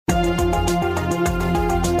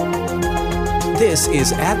This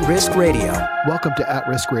is At Risk Radio. Welcome to At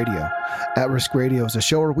Risk Radio. At Risk Radio is a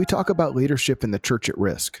show where we talk about leadership in the church at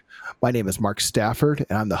risk. My name is Mark Stafford,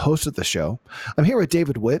 and I'm the host of the show. I'm here with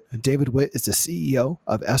David Witt. David Witt is the CEO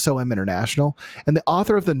of SOM International and the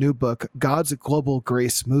author of the new book, God's Global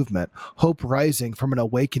Grace Movement, Hope Rising from an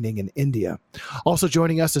Awakening in India. Also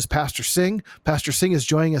joining us is Pastor Singh. Pastor Singh is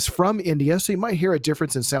joining us from India, so you might hear a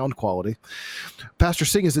difference in sound quality. Pastor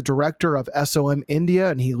Singh is the director of SOM India,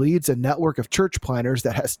 and he leads a network of church planners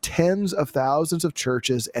that has tens of thousands of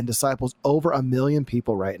churches and disciples over 1 million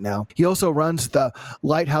people right now. He also runs the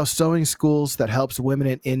Lighthouse Sewing Schools that helps women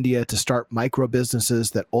in India to start micro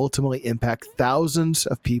businesses that ultimately impact thousands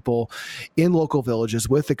of people in local villages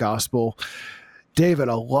with the gospel. David,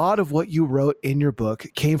 a lot of what you wrote in your book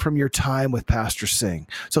came from your time with Pastor Singh.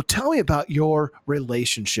 So tell me about your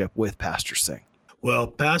relationship with Pastor Singh. Well,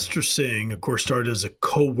 Pastor Singh, of course, started as a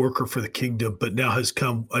co-worker for the kingdom, but now has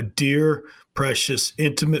come a dear, precious,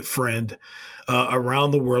 intimate friend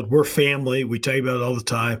around the world. We're family. We talk about it all the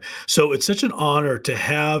time. So it's such an honor to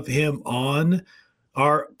have him on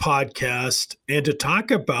our podcast and to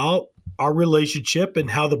talk about our relationship and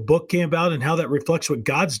how the book came about and how that reflects what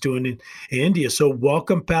God's doing in India. So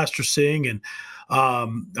welcome, Pastor Singh. And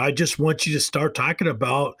I just want you to start talking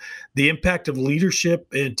about the impact of leadership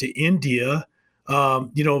into India,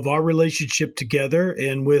 of our relationship together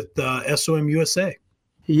and with SOM USA.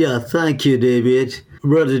 Yeah, thank you, David.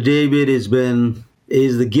 Brother David is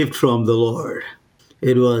the gift from the Lord.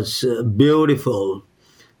 It was beautiful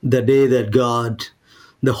the day that God,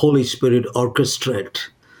 the Holy Spirit, orchestrated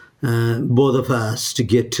both of us to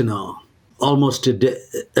get to know. Almost a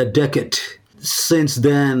decade. Since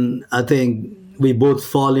then, I think we both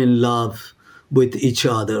fall in love with each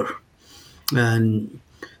other. And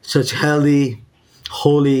such healthy,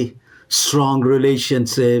 holy, strong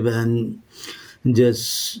relationship, and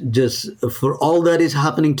just for all that is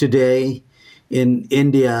happening today in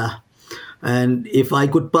India. And if I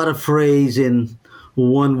could paraphrase in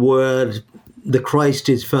one word, the Christ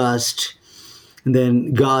is first. And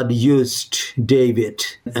then God used David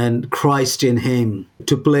and Christ in him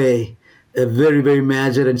to play a very, very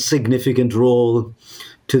major and significant role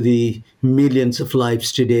to the millions of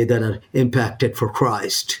lives today that are impacted for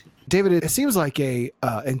Christ. David, it seems like a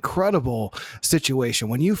incredible situation.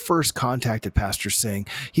 When you first contacted Pastor Singh,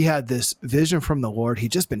 he had this vision from the Lord.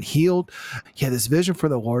 He'd just been healed. He had this vision for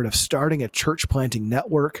the Lord of starting a church planting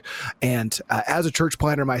network. And as a church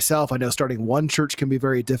planter myself, I know starting one church can be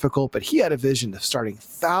very difficult, but he had a vision of starting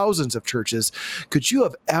thousands of churches. Could you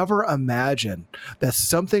have ever imagined that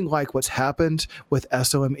something like what's happened with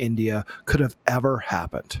SOM India could have ever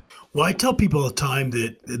happened? Well, I tell people all the time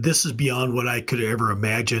that this is beyond what I could have ever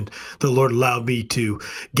imagined. The Lord allowed me to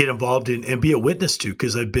get involved in and be a witness to,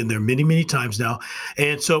 because I've been there many, many times now.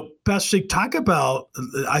 And so, Pastor Singh, talk about,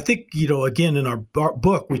 I think, again, in our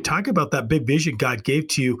book, we talk about that big vision God gave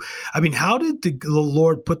to you. I mean, how did the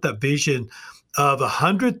Lord put that vision of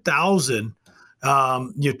 100,000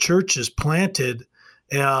 churches planted?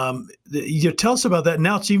 Tell us about that.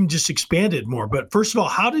 Now it's even just expanded more. But first of all,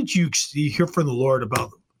 how did you hear from the Lord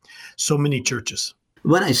about so many churches?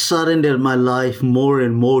 When I surrendered my life more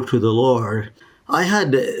and more to the Lord, I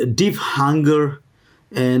had a deep hunger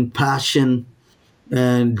and passion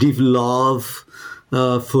and deep love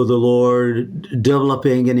for the Lord,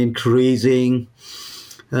 developing and increasing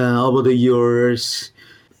over the years.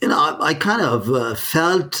 I kind of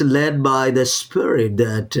felt led by the Spirit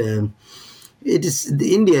that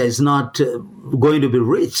India is not going to be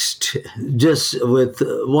reached just with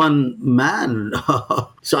one man.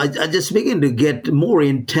 So I just began to get more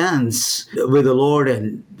intense with the Lord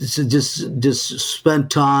and just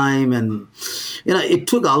spend time. And, it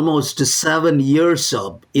took almost 7 years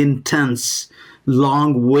of intense,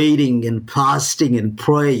 long waiting and fasting and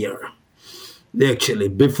prayer. Actually,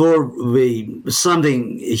 before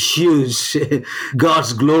something huge,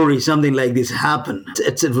 God's glory, something like this happened.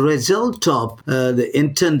 It's a result of the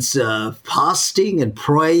intense fasting and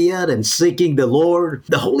prayer and seeking the Lord.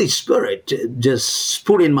 The Holy Spirit just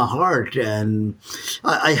put in my heart, and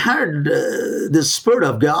I heard the Spirit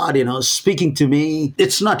of God, speaking to me.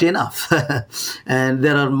 It's not enough, and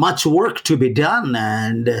there are much work to be done.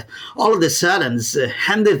 And all of a sudden,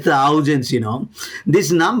 100,000,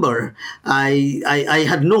 this number, I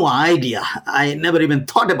had no idea. I never even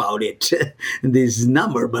thought about it, this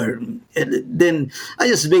number. But then I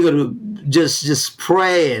just began to just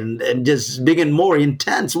pray and just begin more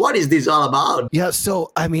intense. What is this all about? Yeah,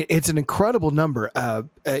 so, it's an incredible number.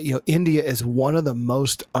 India is one of the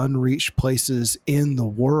most unreached places in the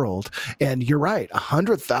world. And you're right,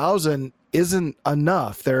 100,000 isn't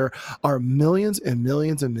enough. There are millions and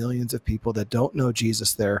millions and millions of people that don't know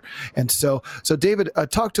Jesus there. And so David,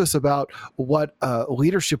 talk to us about what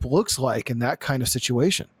leadership looks like in that kind of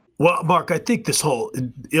situation. Well, Mark, I think this whole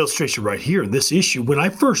illustration right here in this issue, when I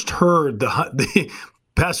first heard the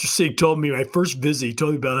Pastor Singh told me my first visit, he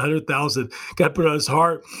told me about 100,000 got put on his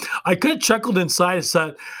heart. I kind of chuckled inside and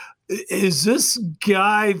said, is this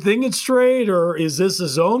guy thinking straight, or is this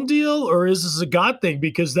his own deal, or is this a God thing?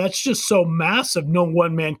 Because that's just so massive, no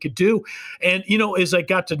one man could do. And, as I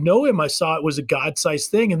got to know him, I saw it was a God-sized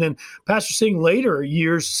thing. And then Pastor Singh later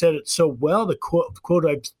years said it so well, the quote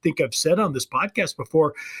I think I've said on this podcast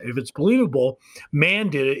before, if it's believable, man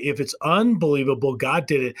did it. If it's unbelievable, God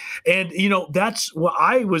did it. And, that's what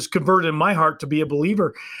I was converted in my heart to be a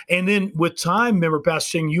believer. And then with time, remember,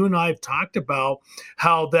 Pastor Singh, you and I have talked about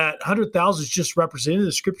how that 100,000 is just represented in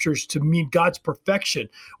the scriptures to mean God's perfection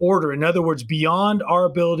order. In other words, beyond our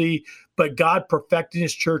ability, but God perfecting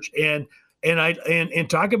his church. And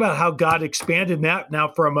talk about how God expanded that now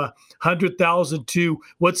from 100,000 to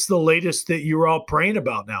what's the latest that you're all praying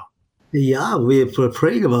about now? Yeah, we're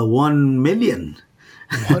praying about 1 million.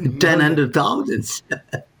 10,000.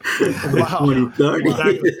 Wow. 2030.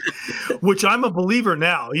 Exactly. Which I'm a believer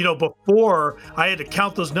now. Before I had to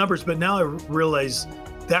count those numbers, but now I realize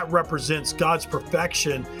that represents God's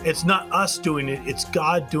perfection. It's not us doing it, it's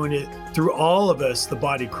God doing it through all of us, the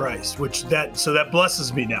body of Christ, so that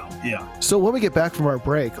blesses me now. Yeah. So when we get back from our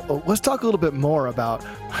break, let's talk a little bit more about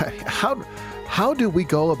how do we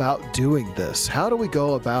go about doing this? How do we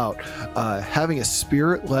go about having a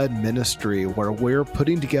spirit-led ministry where we're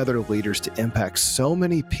putting together leaders to impact so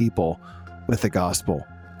many people with the gospel?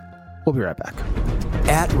 We'll be right back.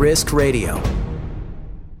 At Risk Radio.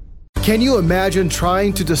 Can you imagine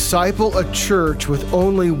trying to disciple a church with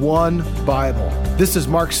only one Bible? This is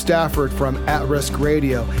Mark Stafford from At Risk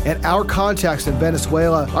Radio, and our contacts in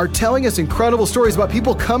Venezuela are telling us incredible stories about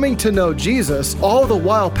people coming to know Jesus, all the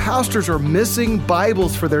while pastors are missing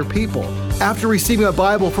Bibles for their people. After receiving a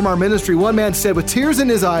Bible from our ministry, one man said with tears in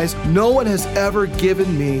his eyes, "No one has ever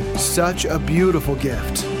given me such a beautiful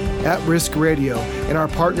gift." At Risk Radio, in our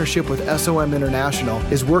partnership with SOM International,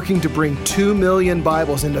 is working to bring 2 million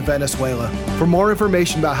Bibles into Venezuela. For more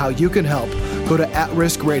information about how you can help, go to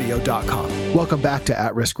atriskradio.com. Welcome back to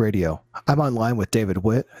At Risk Radio. I'm online with David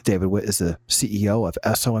Witt. David Witt is the CEO of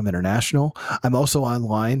SOM International. I'm also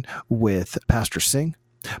online with Pastor Singh.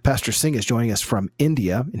 Pastor Singh is joining us from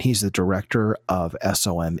India, and he's the director of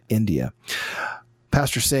SOM India.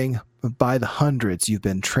 Pastor Singh, by the hundreds, you've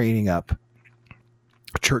been training up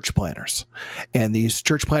church planners. And these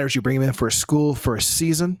church planners, you bring them in for a school for a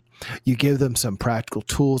season. You give them some practical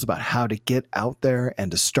tools about how to get out there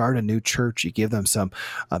and to start a new church. You give them some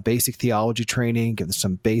basic theology training, give them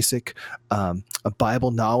some basic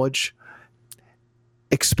Bible knowledge.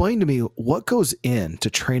 Explain to me what goes into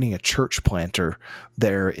training a church planter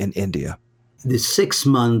there in India. The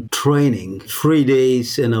 6-month training, 3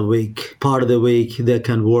 days in a week, part of the week they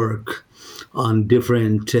can work on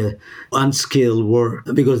different unskilled work,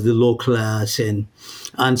 because the low class and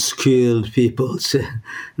unskilled people,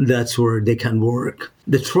 that's where they can work.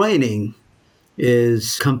 The training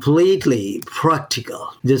is completely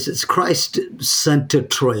practical. This is Christ-centered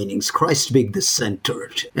trainings. Christ being the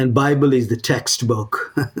centered. And Bible is the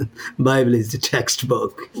textbook. Bible is the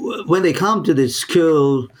textbook. When they come to the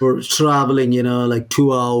school for traveling, like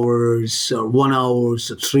 2 hours or 1 hour or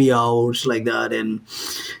 3 hours like that. And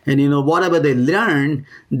whatever they learn,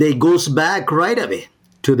 they goes back right away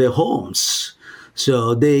to their homes.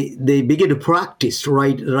 So they begin to practice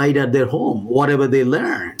right at their home, whatever they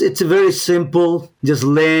learn. It's very simple, just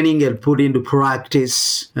learning and put into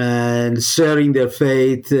practice and sharing their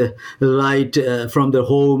faith from their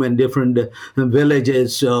home and different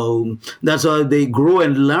villages. So that's how they grow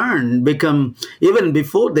and learn, become, even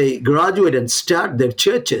before they graduate and start their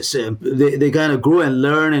churches, they kind of grow and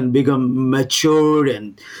learn and become mature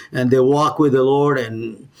and they walk with the Lord.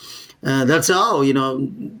 And that's how,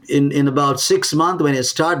 in about 6 months when they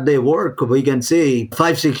start their work, we can see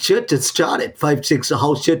 5-6 churches started, 5-6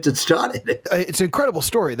 house churches started. It's an incredible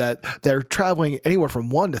story that they're traveling anywhere from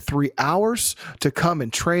 1 to 3 hours to come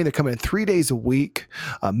and train. They're coming in 3 days a week.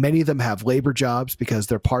 Many of them have labor jobs because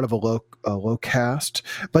they're part of a low caste,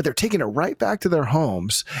 but they're taking it right back to their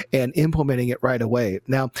homes and implementing it right away.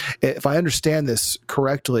 Now, if I understand this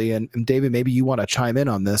correctly, and David, maybe you want to chime in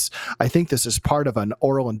on this, I think this is part of an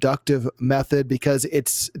oral inductive method because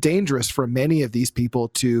it's dangerous for many of these people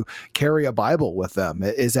to carry a Bible with them.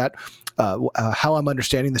 Is that how I'm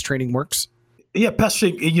understanding this training works? Yeah,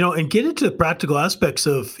 Pastor Singh, and get into the practical aspects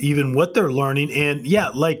of even what they're learning. And yeah,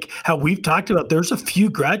 like how we've talked about, there's a few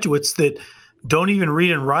graduates that don't even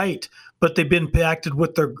read and write, but they've been impacted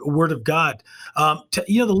with the Word of God. The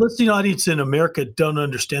listening audience in America don't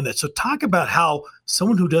understand that. So talk about how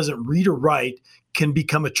someone who doesn't read or write can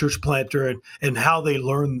become a church planter, and how they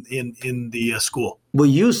learn in the school. We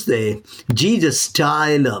use the Jesus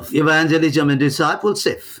style of evangelism and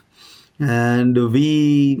discipleship, and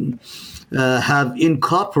we have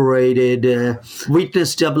incorporated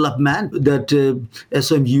witness development that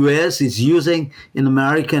SMUS is using in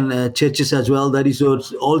American churches as well. That is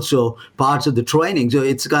also parts of the training. So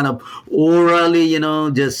it's kind of orally,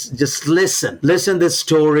 just listen the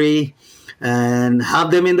story, and have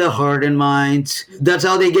them in their heart and minds. That's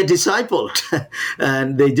how they get discipled.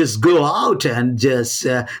 And they just go out and just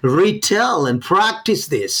retell and practice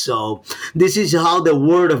this. So this is how the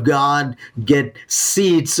Word of God get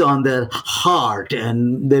seeds on their heart,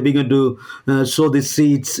 and they begin to sow the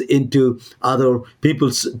seeds into other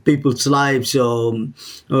people's lives. So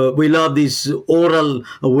we love this oral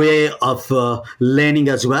way of learning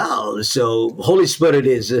as well. So Holy Spirit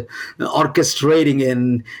is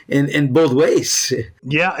orchestrating in both ways.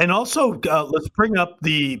 Yeah, and also let's bring up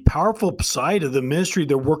the powerful side of the ministry.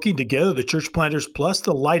 They're working together, the church planters plus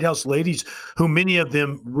the lighthouse ladies, who many of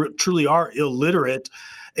them truly are illiterate.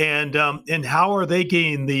 And how are they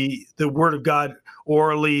getting the Word of God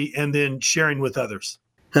orally and then sharing with others?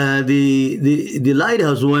 The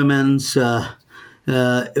lighthouse women's,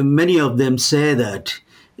 many of them say that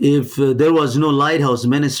if there was no lighthouse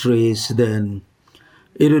ministries, then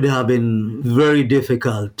it would have been very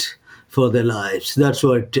difficult for their lives. That's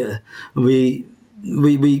what we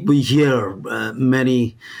hear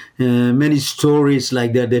many stories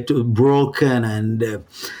like that. They're broken, and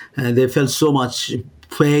they felt so much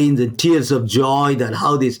pain and tears of joy that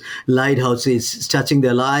how this lighthouse is touching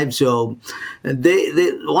their lives. So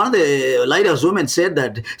one of the lighthouse women said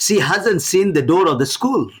that she hasn't seen the door of the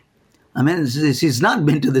school. I mean, she's not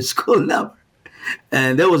been to the school now.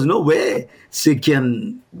 And there was no way she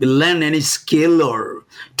can learn any skill or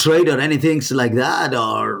trade or anything like that,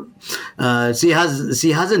 or she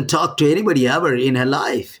hasn't talked to anybody ever in her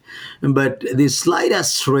life. But this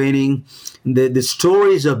lighthouse training, the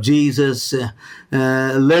stories of Jesus,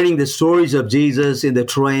 learning the stories of Jesus in the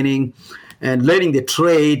training, and learning the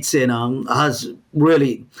trades, has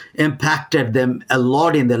really impacted them a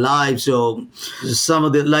lot in their lives. So some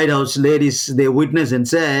of the lighthouse ladies, they witness and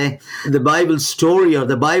say the Bible story, or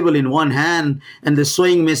the Bible in one hand and the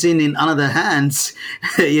sewing machine in another hands,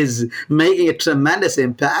 is making a tremendous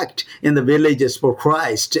impact in the villages for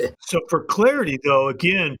Christ. So for clarity, though,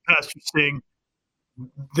 again, Pastor Singh,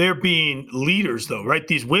 they're being leaders, though, right?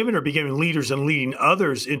 These women are becoming leaders and leading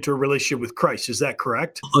others into a relationship with Christ. Is that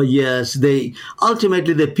correct? Oh, yes. They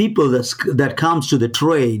ultimately, the people that comes to the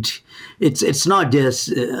trade, it's not just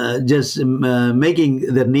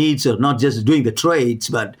making their needs, or not just doing the trades,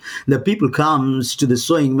 but the people comes to the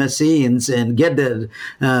sewing machines and get their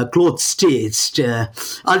clothes stitched.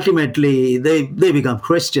 Ultimately, they become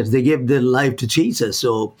Christians. They give their life to Jesus.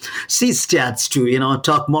 So she starts to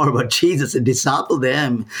talk more about Jesus and disciple them,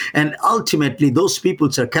 and ultimately those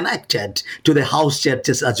peoples are connected to the house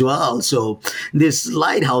churches as well. So this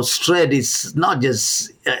lighthouse thread is not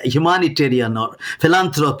just humanitarian or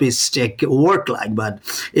philanthropistic work, but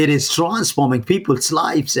it is transforming people's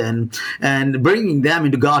lives and bringing them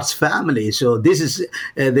into God's family. So this is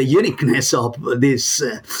the uniqueness of this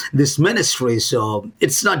ministry. So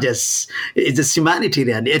it's not just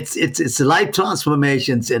humanitarian. It's life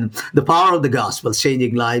transformations and the power of the gospel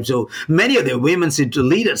changing lives. So many of the women into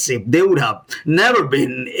leadership, they would have never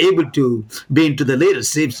been able to be into the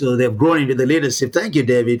leadership. So they've grown into the leadership. Thank you,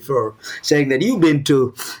 David, for saying that. You've been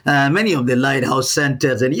to many of the lighthouse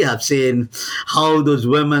centers, and you have seen how those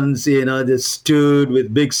women, they stood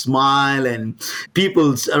with big smile, and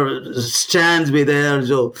people stands with her.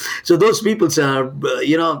 So those people are,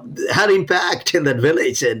 had impact in that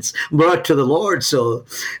village and brought to the Lord. So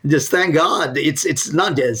just thank God. It's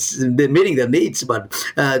not just meeting their needs, but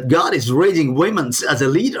God is raising women as a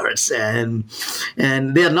leaders, and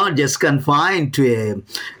they are not just confined to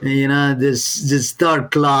this third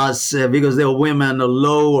class because they're women or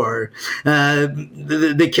low, or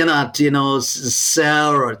they cannot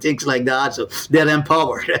sell or things like that. So they're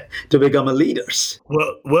empowered to become leaders.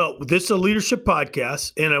 Well, this is a leadership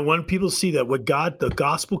podcast, and I want people to see that what the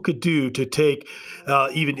gospel could do to take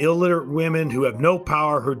even illiterate women who have no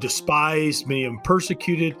power, who are despised, many of them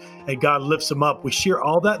persecuted, and God lifts them up. We share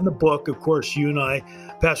all that in the book. Of course, you and I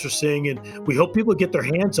Pastor Singh, and we hope people get their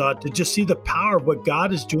hands on to just see the power of what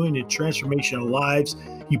God is doing in transformation of lives.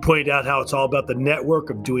 You pointed out how it's all about the network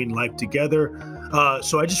of doing life together.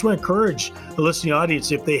 So I just want to encourage the listening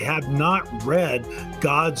audience, if they have not read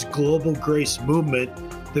God's Global Grace Movement,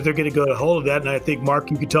 that they're going to go to hold of that. And I think, Mark,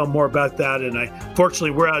 you can tell them more about that. And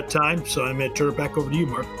fortunately, we're out of time, so I'm going to turn it back over to you,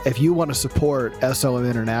 Mark. If you want to support SOM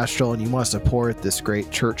International and you want to support this great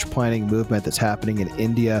church planting movement that's happening in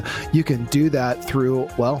India, you can do that through,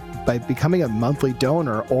 by becoming a monthly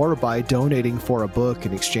donor or by donating for a book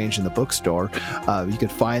and exchange in the bookstore. You can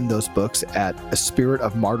find those books at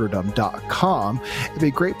spiritofmartyrdom.com. It'd be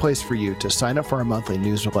a great place for you to sign up for our monthly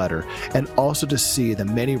newsletter and also to see the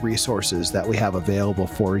many resources that we have available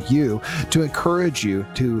for you to encourage you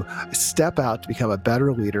to step out to become a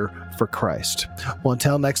better leader for Christ. Well,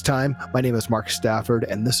 until next time, my name is Mark Stafford,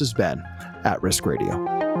 and this has been At Risk Radio.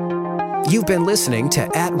 You've been listening to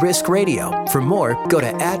At Risk Radio. For more, go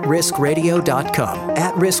to atriskradio.com.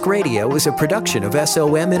 At Risk Radio is a production of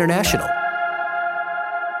SOM International.